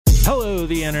Hello,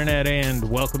 the internet, and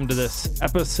welcome to this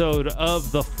episode of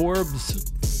the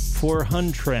Forbes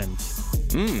 400.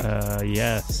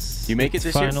 Yes. You make it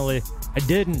this finally, year? I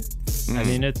didn't. I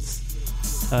mean,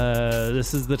 this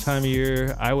is the time of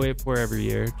year I wait for every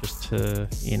year, just to,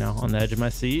 on the edge of my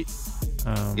seat.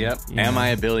 Am I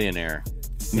a billionaire?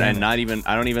 Yeah. And I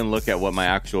don't even look at what my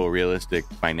actual realistic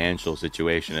financial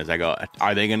situation is. I go,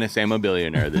 are they going to say I'm a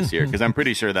billionaire this year? Because I'm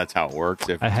pretty sure that's how it works.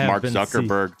 If Mark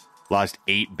Zuckerberg lost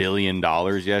 $8 billion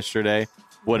yesterday,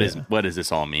 what does this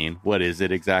all mean? What is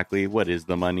it exactly? What is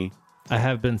the money? I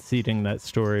have been seeding that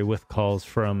story with calls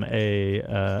from a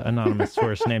anonymous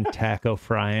source named Taco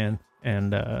Fryan,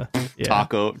 and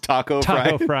Taco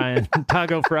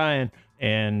Fryan,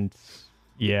 and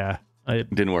yeah,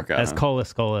 it didn't work out. As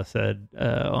Cola said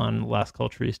on Las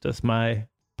Culturistas, my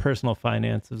personal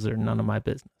finances are none of my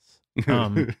business.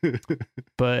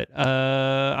 But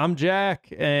I'm Jack,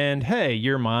 and hey,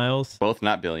 you're Miles. Both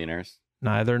not billionaires.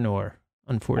 Neither nor,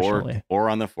 unfortunately. Or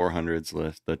on the 400s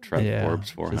list, the Forbes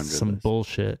 400 just some list.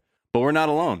 bullshit. But we're not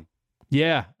alone.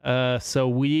 Yeah, so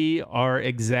we are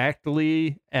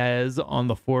exactly as on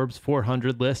the Forbes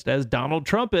 400 list as Donald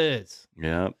Trump is.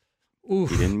 Yep.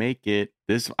 Oof. He didn't make it.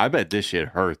 I bet this shit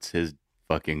hurts his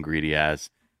fucking greedy ass.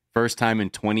 First time in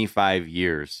 25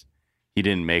 years, he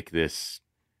didn't make this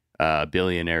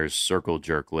billionaires circle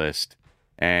jerk list.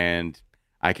 And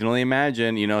I can only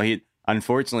imagine,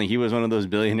 unfortunately, he was one of those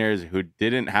billionaires who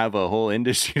didn't have a whole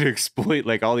industry to exploit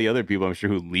like all the other people, I'm sure,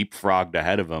 who leapfrogged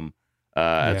ahead of him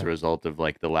as a result of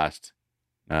like the last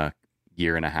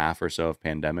year and a half or so of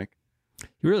pandemic.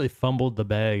 He really fumbled the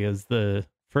bag as the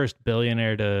first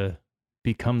billionaire to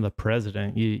become the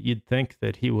president. You'd think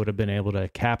that he would have been able to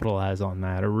capitalize on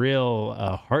that. A real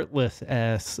heartless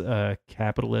ass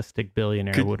capitalistic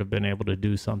billionaire would have been able to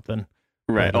do something.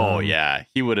 Right. But,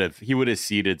 he would have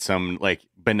seeded some like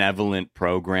benevolent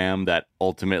program that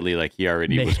ultimately like he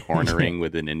already was cornering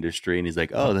with an industry, and he's like,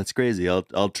 oh, that's crazy.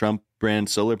 All Trump brand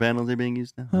solar panels are being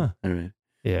used now. Huh. All right.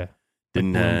 Yeah.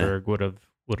 Bloomberg would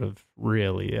have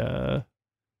really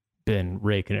been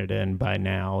raking it in by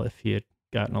now if he had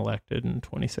gotten elected in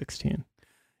 2016.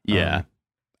 Yeah.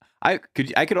 I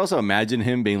could also imagine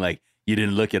him being like, you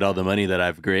didn't look at all the money that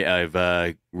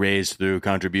I've raised through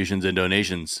contributions and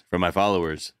donations from my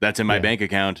followers. That's in my bank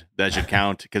account. That should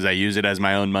count because I use it as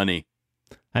my own money.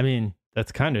 I mean,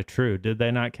 that's kind of true. Did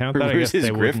they not count that? Where's his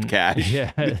grift cash?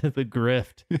 Yeah, the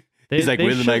grift. He's like,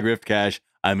 with my grift cash,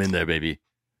 I'm in there, baby.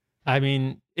 I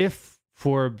mean, if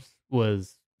Forbes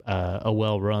was a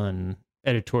well-run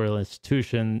editorial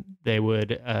institution, they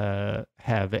would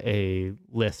have a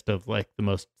list of like the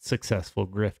most successful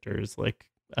grifters, like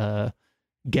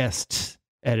guest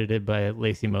edited by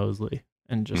Lacey Mosley,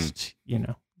 and just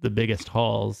the biggest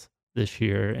hauls this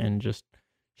year, and just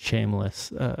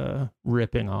shameless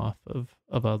ripping off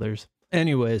of others.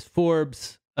 Anyways,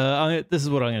 Forbes, this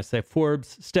is what I'm going to say.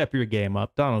 Forbes, step your game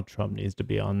up. Donald Trump needs to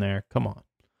be on there. Come on.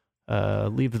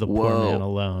 Leave the poor man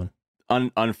alone.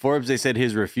 On Forbes, they said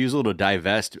his refusal to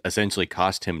divest essentially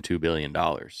cost him $2 billion.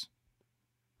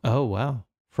 Oh, wow.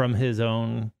 From his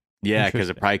own... Yeah,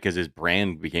 because his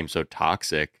brand became so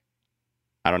toxic.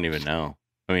 I don't even know.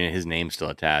 I mean, his name's still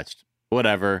attached.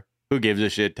 Whatever. Who gives a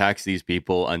shit? Tax these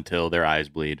people until their eyes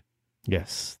bleed.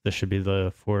 Yes, this should be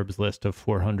the Forbes list of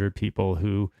 400 people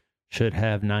who should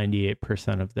have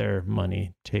 98% of their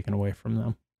money taken away from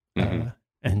them. Mm-hmm.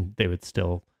 And they would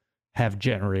still have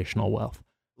generational wealth.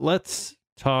 Let's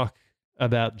talk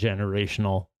about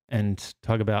generational and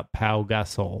talk about Pau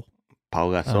Gasol. Pau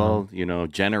Gasol,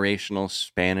 generational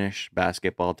Spanish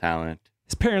basketball talent.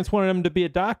 His parents wanted him to be a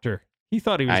doctor. He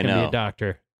thought he was going to be a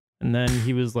doctor. And then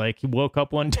he was like, he woke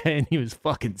up one day and he was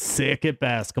fucking sick at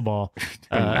basketball.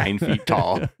 9 feet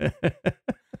tall.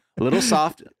 Little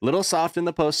soft in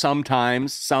the post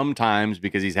sometimes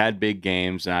because he's had big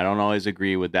games, and I don't always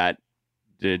agree with that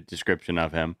description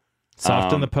of him.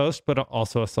 Soft in the post, but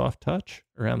also a soft touch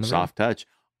around the soft rim. Touch.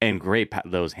 And great,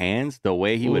 those hands, the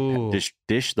way he would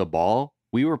dish the ball.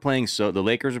 The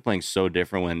Lakers were playing so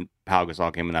different when Pau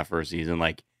Gasol came in that first season.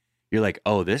 Like, you're like,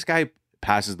 oh, this guy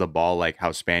passes the ball like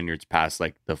how Spaniards pass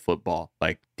like the football,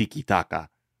 like tiki-taka.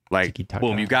 Like,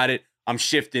 boom, you got it. I'm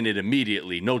shifting it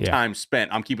immediately. No time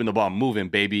spent. I'm keeping the ball moving,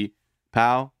 baby.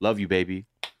 Pau, love you, baby.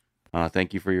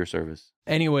 Thank you for your service.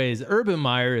 Anyways, Urban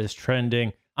Meyer is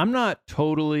trending. I'm not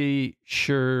totally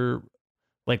sure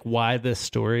like why this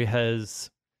story has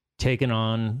taken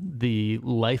on the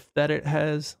life that it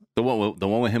has. The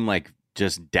one with him like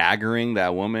just daggering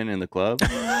that woman in the club.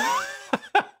 Yeah.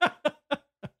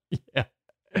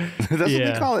 That's what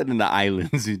they call it in the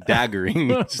islands,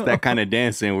 daggering. It's just that kind of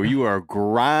dancing where you are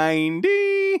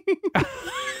grinding.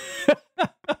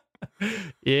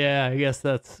 Yeah, I guess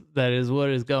that is what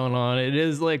is going on. It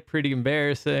is like pretty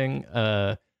embarrassing.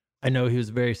 I know he was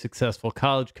a very successful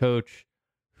college coach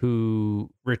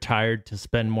who retired to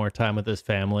spend more time with his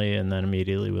family and then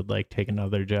immediately would like take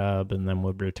another job and then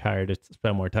would retire to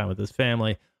spend more time with his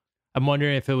family. I'm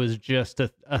wondering if it was just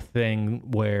a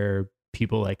thing where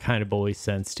people like kind of always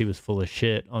sensed he was full of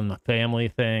shit on the family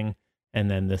thing. And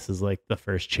then this is like the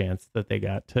first chance that they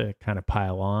got to kind of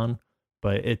pile on.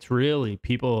 But it's really,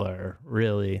 people are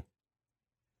really,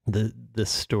 the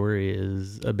story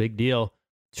is a big deal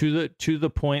to the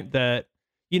point that,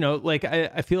 like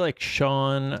I feel like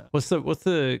Sean, what's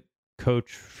the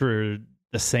coach for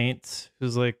the Saints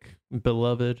who's like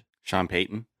beloved? Sean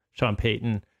Payton. Sean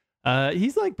Payton.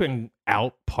 He's like been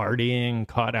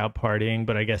caught out partying,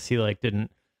 but I guess he like didn't,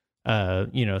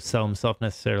 sell himself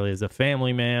necessarily as a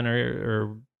family man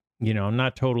or, I'm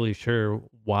not totally sure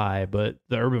why, but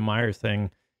the Urban Meyer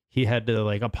thing, he had to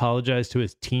like apologize to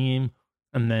his team.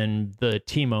 And then the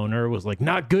team owner was like,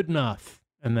 not good enough.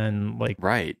 And then like,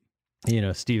 Right.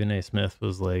 Stephen A. Smith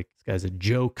was like, this guy's a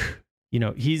joke.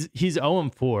 He's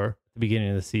 0-4 at the beginning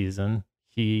of the season.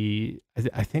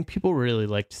 I think people really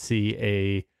like to see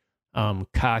a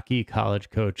cocky college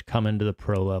coach come into the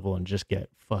pro level and just get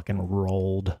fucking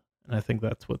rolled. And I think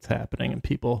that's what's happening, and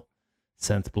people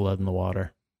sense blood in the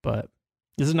water. But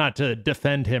this is not to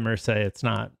defend him or say it's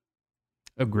not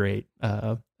a great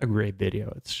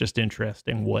video. It's just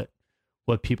interesting what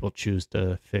people choose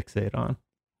to fixate on.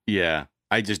 Yeah,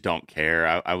 I just don't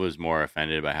care. I was more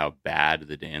offended by how bad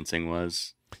the dancing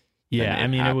was. Yeah, I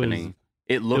mean, happening.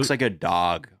 It looks like a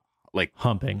dog, like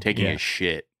humping, taking a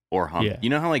shit or hump. Yeah. You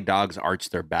know how like dogs arch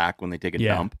their back when they take a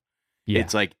dump? Yeah.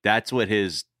 It's like that's what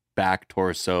his back,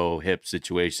 torso, hip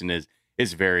situation is.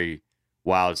 It's very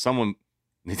wild. Someone,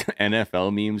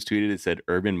 NFL memes tweeted, it said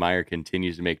Urban Meyer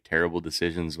continues to make terrible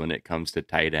decisions when it comes to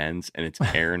tight ends, and it's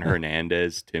Aaron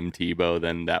Hernandez, Tim Tebow,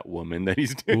 then that woman that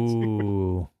he's dancing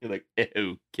Ooh. with. You're like,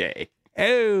 okay.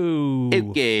 Oh.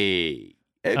 Okay.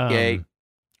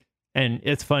 And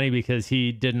it's funny because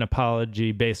he did an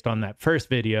apology based on that first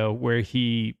video where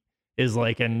he is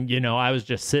like, and I was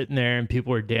just sitting there and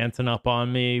people were dancing up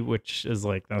on me, which is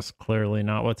like, that's clearly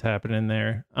not what's happening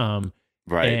there.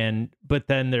 Right. But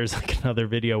then there's like another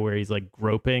video where he's like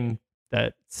groping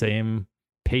that same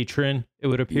patron, it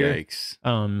would appear. Yikes.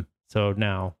 So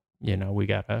now, we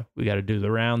gotta do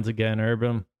the rounds again,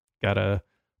 Urban. Gotta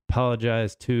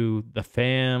apologize to the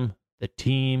fam, the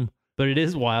team. But it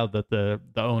is wild that the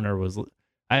owner was.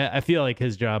 I feel like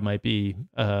his job might be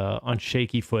on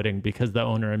shaky footing because the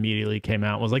owner immediately came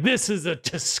out and was like, "This is a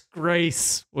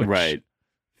disgrace." Which Right.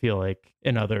 I feel like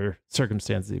in other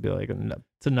circumstances he'd be like, "No,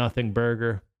 it's a nothing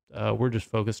burger. We're just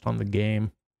focused on the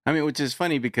game." I mean, which is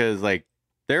funny because like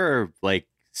there are like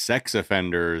sex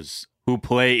offenders who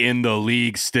play in the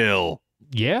league still.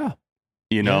 Yeah.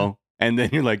 And then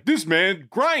you're like, this man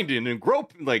grinding and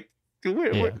groping, like,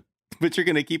 but you're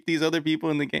gonna keep these other people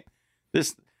in the game.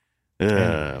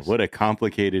 What a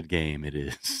complicated game it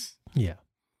is. Yeah,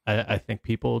 I think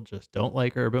people just don't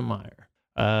like Urban Meyer.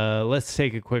 Let's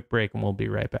take a quick break and we'll be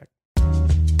right back.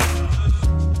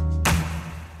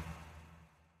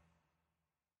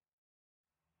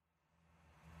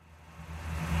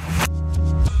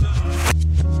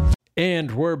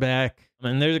 And we're back.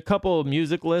 And there's a couple of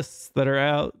music lists that are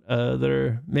out that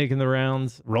are making the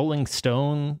rounds. Rolling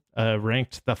Stone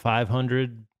ranked the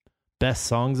 500 best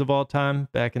songs of all time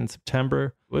back in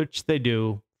September, which they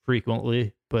do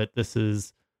frequently. But this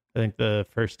is, I think, the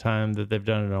first time that they've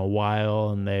done it in a while.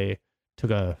 And they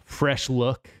took a fresh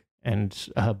look. And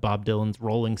Bob Dylan's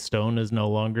Rolling Stone is no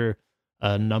longer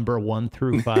number 1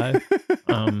 through 5.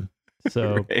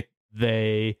 So right.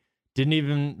 They didn't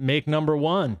even make number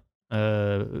 1.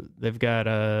 They've got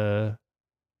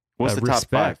what's the Respect. top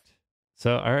 5?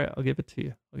 So all right, I'll give it to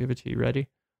you. Ready?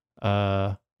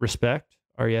 Respect,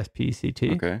 RESPECT.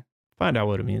 Okay. Find out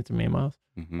what it means to me, Miles.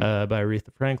 Mm-hmm. By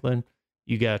Aretha Franklin.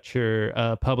 You got your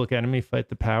Public Enemy, Fight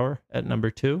the Power at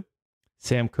number 2.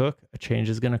 Sam Cooke, A Change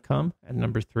Is Gonna Come at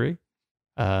number 3.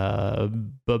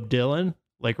 Bob Dylan,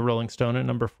 Like a Rolling Stone at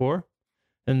number 4.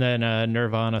 And then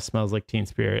Nirvana, Smells Like Teen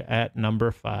Spirit at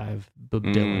number 5. Bob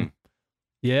Dylan.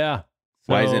 Yeah.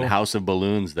 So, why isn't House of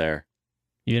Balloons there?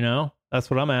 That's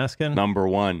what I'm asking. Number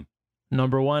 1,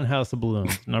 House of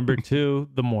Balloons. Number 2,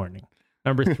 The Morning.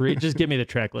 Number 3, just give me the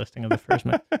track listing of the first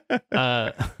one.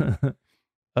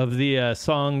 Of the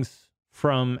songs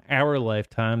from our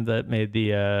lifetime that made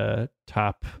the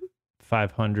top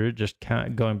 500, just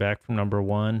going back from number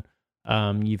 1.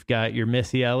 You've got your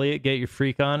Missy Elliott, Get Your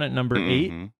Freak On at number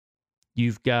 8.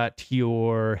 You've got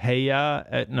your Hey Ya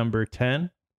at number 10.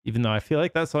 Even though I feel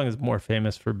like that song is more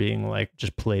famous for being like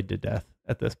just played to death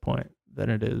at this point than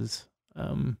it is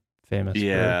famous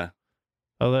Yeah. for.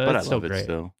 Although But I it's still love it great.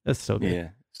 still. It's still good. Yeah.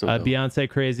 Still dope. Beyonce,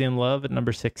 Crazy in Love at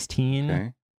number 16.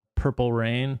 Okay. Purple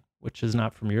Rain, which is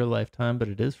not from your lifetime, but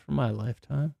it is from my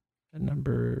lifetime at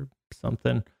number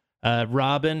something.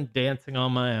 Robin, Dancing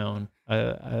on My Own.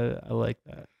 I like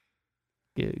that.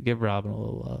 Give Robin a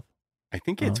little love. I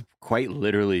think it's quite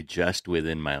literally just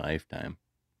within my lifetime.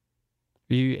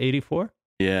 Are you 84?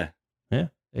 Yeah. Yeah,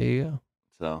 there you go.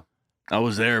 So I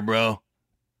was there, bro.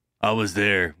 I was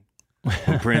there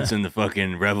when Prince and the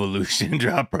fucking Revolution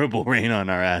dropped Purple Rain on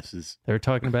our asses. They were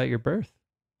talking about your birth.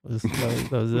 That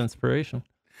was inspiration.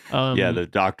 Yeah, the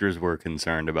doctors were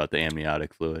concerned about the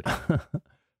amniotic fluid.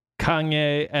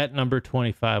 Kanye at number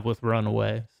 25 with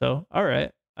Runaway. So, all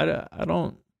right. I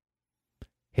don't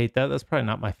hate that. That's probably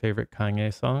not my favorite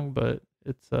Kanye song, but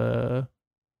it's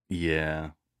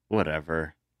yeah,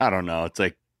 whatever. I don't know. It's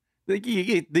like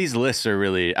these lists are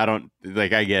really, I don't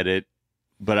like, I get it,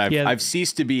 but I've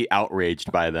ceased to be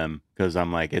outraged by them because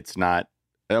I'm like, it's not,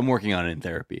 I'm working on it in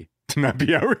therapy to not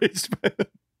be outraged by them.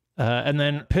 And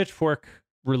then Pitchfork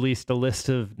released a list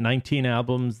of 19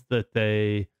 albums that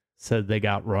they said they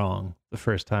got wrong the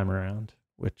first time around,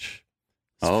 which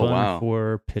is fun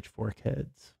for Pitchfork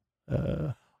heads.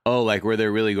 Like where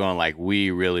they're really going like,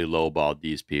 we really lowballed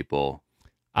these people.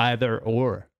 Either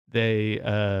or.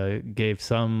 They gave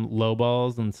some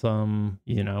lowballs and some,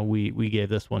 we gave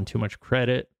this one too much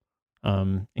credit.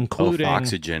 Including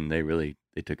Oxygen. They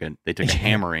took a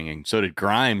hammering, and so did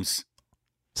Grimes.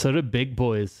 So did Big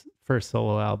Boy's first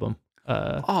solo album.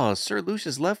 Sir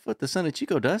Lucius Left Foot, the son of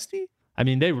Chico Dusty. I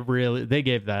mean, they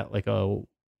gave that like a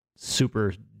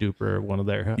super duper one of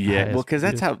their well, because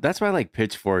that's why like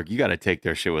Pitchfork, you got to take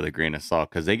their shit with a grain of salt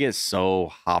because they get so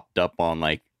hopped up on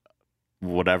like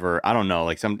whatever, I don't know,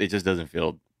 like it just doesn't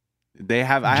feel I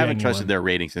haven't trusted their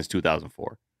rating since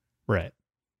 2004. Right.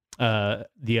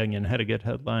 The Onion had a good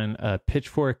headline.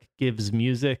 Pitchfork gives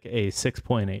music a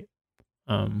 6.8.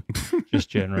 Just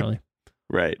generally.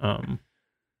 Right.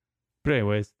 But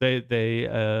anyways,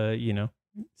 they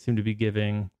seem to be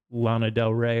giving Lana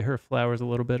Del Rey her flowers a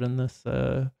little bit in this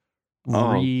good.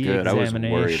 I was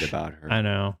worried about her. I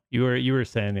know. You were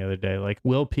saying the other day, like,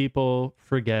 will people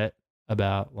forget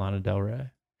about Lana Del Rey?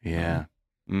 Yeah.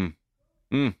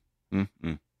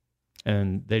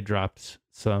 And they dropped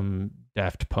some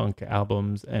Daft Punk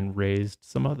albums and raised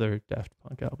some other Daft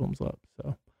Punk albums up.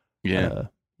 So yeah,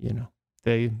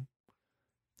 they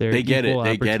get it.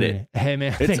 They get it. Hey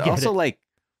man, it's also like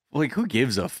who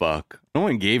gives a fuck? No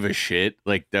one gave a shit.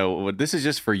 Like this is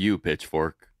just for you,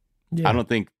 Pitchfork. Yeah.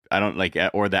 I don't like,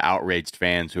 or the outraged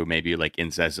fans who maybe like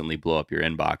incessantly blow up your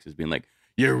inboxes being like,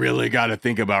 you really got to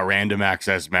think about random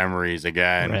access memories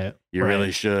again. Right, you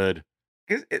really should.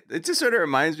 It just sort of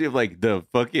reminds me of like the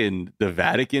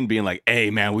Vatican being like, hey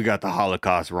man, we got the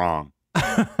Holocaust wrong.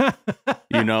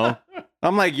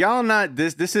 I'm like, y'all not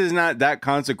this is not that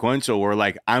consequential where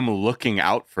like I'm looking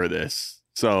out for this.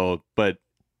 So, but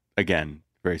again,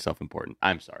 very self-important.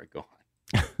 I'm sorry, go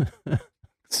on.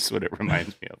 This is what it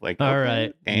reminds me of. Like, all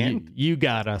right, and you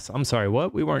got us. I'm sorry,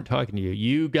 what? We weren't talking to you.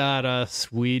 You got us.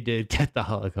 We did get the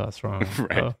Holocaust wrong.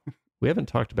 Right. We haven't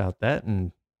talked about that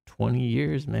in 20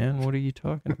 years, man. What are you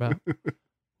talking about?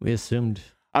 We assumed.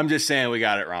 I'm just saying we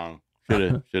got it wrong.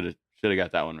 Should have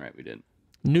got that one right. We didn't.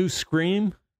 New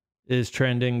Scream is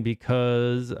trending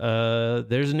because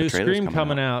there's a new Scream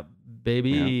coming out,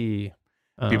 baby.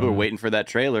 Yeah. People are waiting for that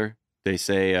trailer. They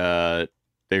say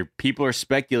people are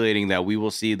speculating that we will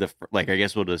see I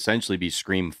guess what will essentially be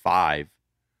Scream 5,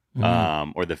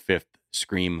 or the 5th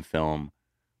Scream film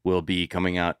will be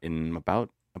coming out in about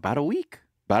a week.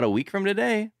 About a week from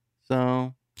today.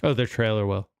 So their trailer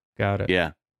will. Got it.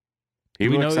 Yeah. Do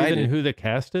we know excited. Even who the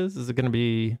cast is? Is it going to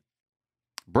be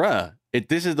bruh?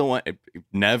 This is the one.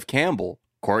 Nev Campbell,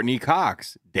 Courtney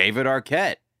Cox, David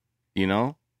Arquette.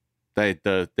 They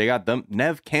got them.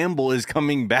 Nev Campbell is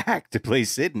coming back to play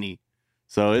Sydney.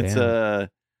 So it's a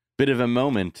bit of a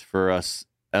moment for us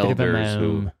elders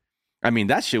who, I mean,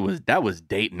 that was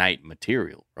date night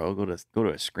material, bro. Go to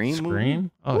a Scream movie?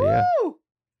 Oh, woo! Yeah.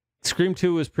 Scream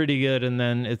 2 was pretty good, and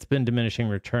then it's been diminishing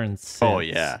returns since. Oh,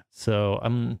 yeah. So I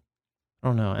don't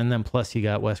know. And then plus you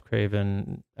got Wes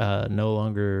Craven no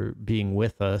longer being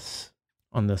with us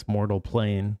on this mortal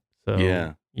plane. So,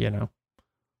 yeah.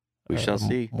 We shall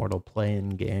see. Mortal plane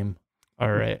game.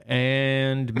 All right.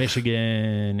 And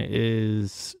Michigan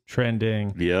is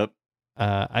trending. Yep.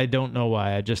 I don't know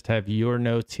why. I just have your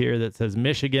notes here that says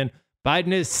Michigan.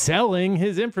 Biden is selling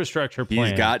his infrastructure plan.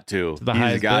 He's got to. The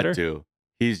highest bidder.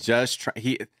 He's just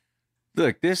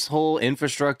look, this whole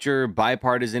infrastructure,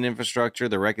 bipartisan infrastructure,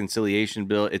 the reconciliation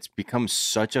bill, it's become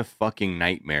such a fucking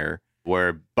nightmare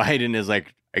where Biden is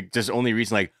like just only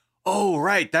reason like, oh,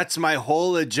 right, that's my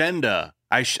whole agenda.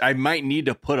 I might need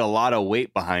to put a lot of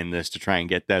weight behind this to try and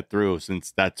get that through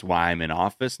since that's why I'm in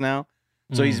office now.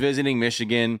 So he's visiting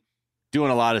Michigan,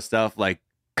 doing a lot of stuff like,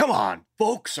 come on,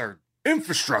 folks, our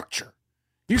infrastructure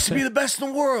used to be the best in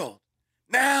the world.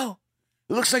 Now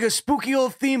it looks like a spooky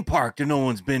old theme park that no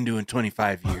one's been to in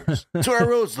 25 years. That's what our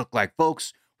roads look like,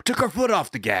 folks. We took our foot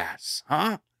off the gas,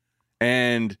 huh?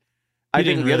 And I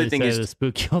think the other thing is the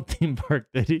spooky old theme park,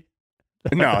 did he?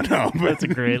 No. That's a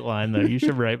great line, though. You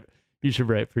should write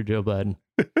for Joe Biden.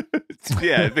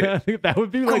 Yeah, I think that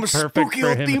would be like perfect spooky for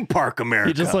old him. theme park, America.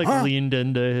 He just leaned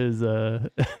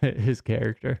into his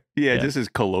character. Yeah, just his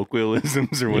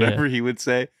colloquialisms or whatever he would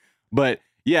say. But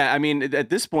yeah, I mean, at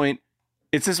this point,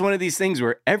 it's just one of these things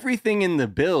where everything in the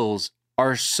bills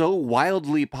are so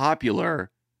wildly popular,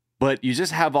 but you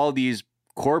just have all these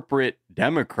corporate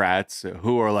Democrats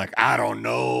who are like, I don't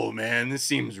know, man, this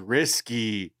seems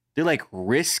risky. They're like,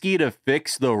 risky to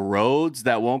fix the roads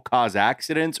that won't cause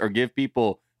accidents or give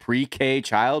people pre-K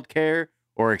childcare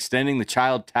or extending the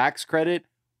child tax credit.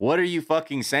 What are you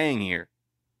fucking saying here?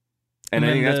 And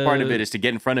I think that's part of it, is to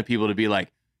get in front of people to be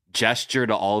like, gesture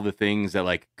to all the things that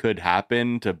like could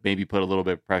happen to maybe put a little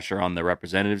bit of pressure on the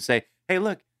representatives. Say, hey,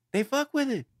 look, they fuck with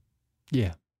it.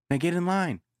 Yeah. They get in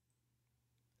line.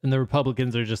 And the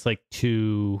Republicans are just like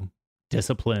too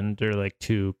disciplined or like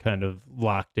too kind of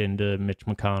locked into Mitch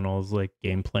McConnell's like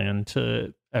game plan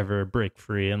to ever break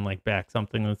free and like back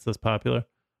something that's this popular.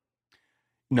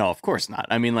 No, of course not.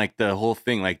 I mean, like the whole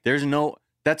thing, like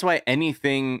that's why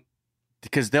anything,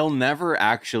 because they'll never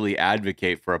actually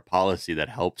advocate for a policy that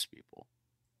helps people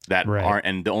that aren't,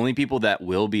 and the only people that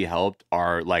will be helped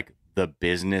are like the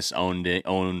business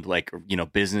owned, like, you know,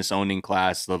 business owning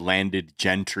class, the landed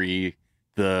gentry,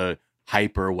 the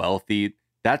hyper wealthy.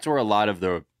 That's where a lot of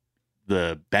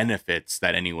the benefits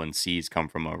that anyone sees come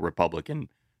from a Republican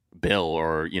bill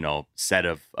or, you know, set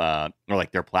of or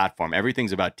like their platform.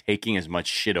 Everything's about taking as much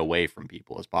shit away from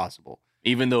people as possible.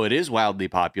 Even though it is wildly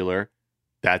popular,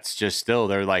 that's just still,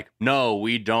 they're like, no,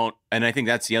 we don't. And I think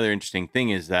that's the other interesting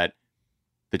thing, is that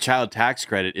the child tax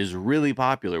credit is really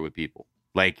popular with people.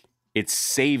 Like, it's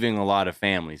saving a lot of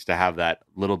families to have that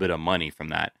little bit of money from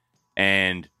that.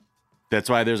 And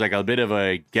that's why there's like a bit of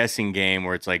a guessing game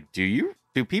where it's like, do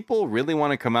people really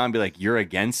want to come out and be like, you're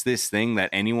against this thing that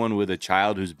anyone with a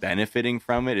child who's benefiting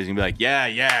from it is gonna be like,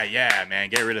 yeah, man,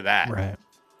 get rid of that. Right.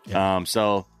 Yeah.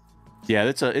 So yeah,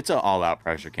 it's an all-out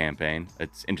pressure campaign.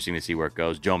 It's interesting to see where it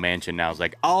goes. Joe Manchin now is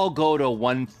like, I'll go to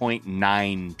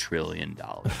 $1.9 trillion,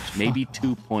 maybe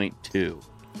 2.2.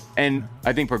 And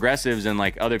I think progressives and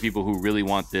like other people who really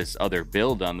want this other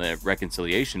bill on the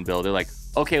reconciliation bill, they're like,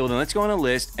 okay, well then let's go on a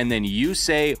list, and then you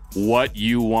say what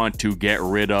you want to get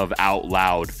rid of out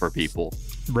loud for people.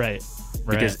 Right.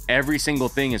 Because every single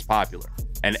thing is popular.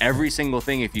 And every single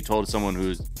thing, if you told someone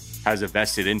who has a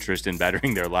vested interest in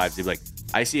bettering their lives, they'd be like,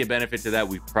 I see a benefit to that.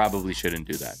 We probably shouldn't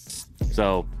do that.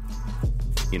 So,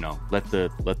 you know, let the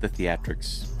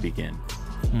theatrics begin.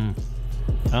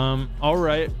 All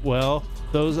right. Well,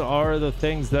 those are the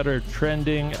things that are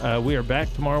trending. We are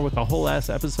back tomorrow with a whole ass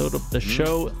episode of the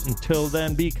show. Until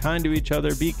then, be kind to each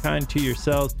other. Be kind to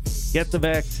yourselves. Get the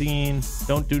vaccine.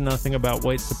 Don't do nothing about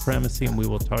white supremacy. And we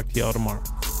will talk to y'all tomorrow.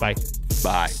 Bye.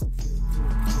 Bye.